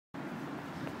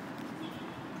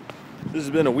This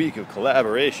has been a week of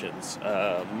collaborations.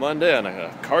 Monday on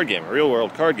a card game, a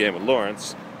real-world card game with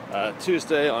Lawrence.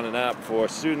 Tuesday on an app for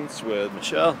students with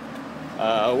Michelle.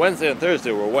 Wednesday and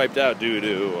Thursday were wiped out due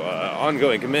to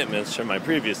ongoing commitments from my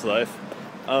previous life.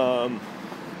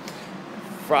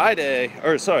 Friday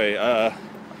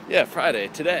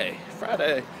today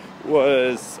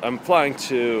was, I'm flying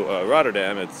to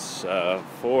Rotterdam. It's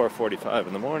 4:45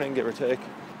 in the morning, give or take,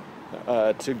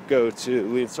 to go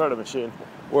to Lean Startup Machine,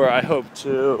 where I hope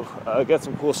to get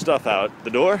some cool stuff out the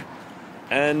door.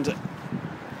 And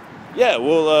yeah,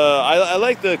 well, I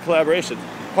like the collaboration.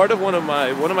 Part of one of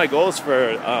my goals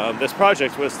for this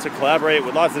project was to collaborate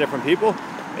with lots of different people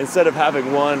instead of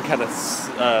having one kind of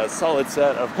solid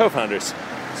set of co-founders.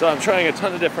 So I'm trying a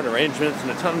ton of different arrangements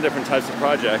and a ton of different types of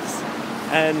projects,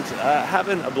 and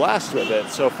having a blast with it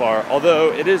so far,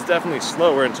 although it is definitely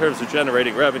slower in terms of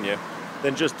generating revenue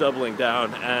than just doubling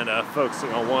down and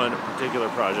focusing on one particular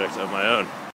project of my own.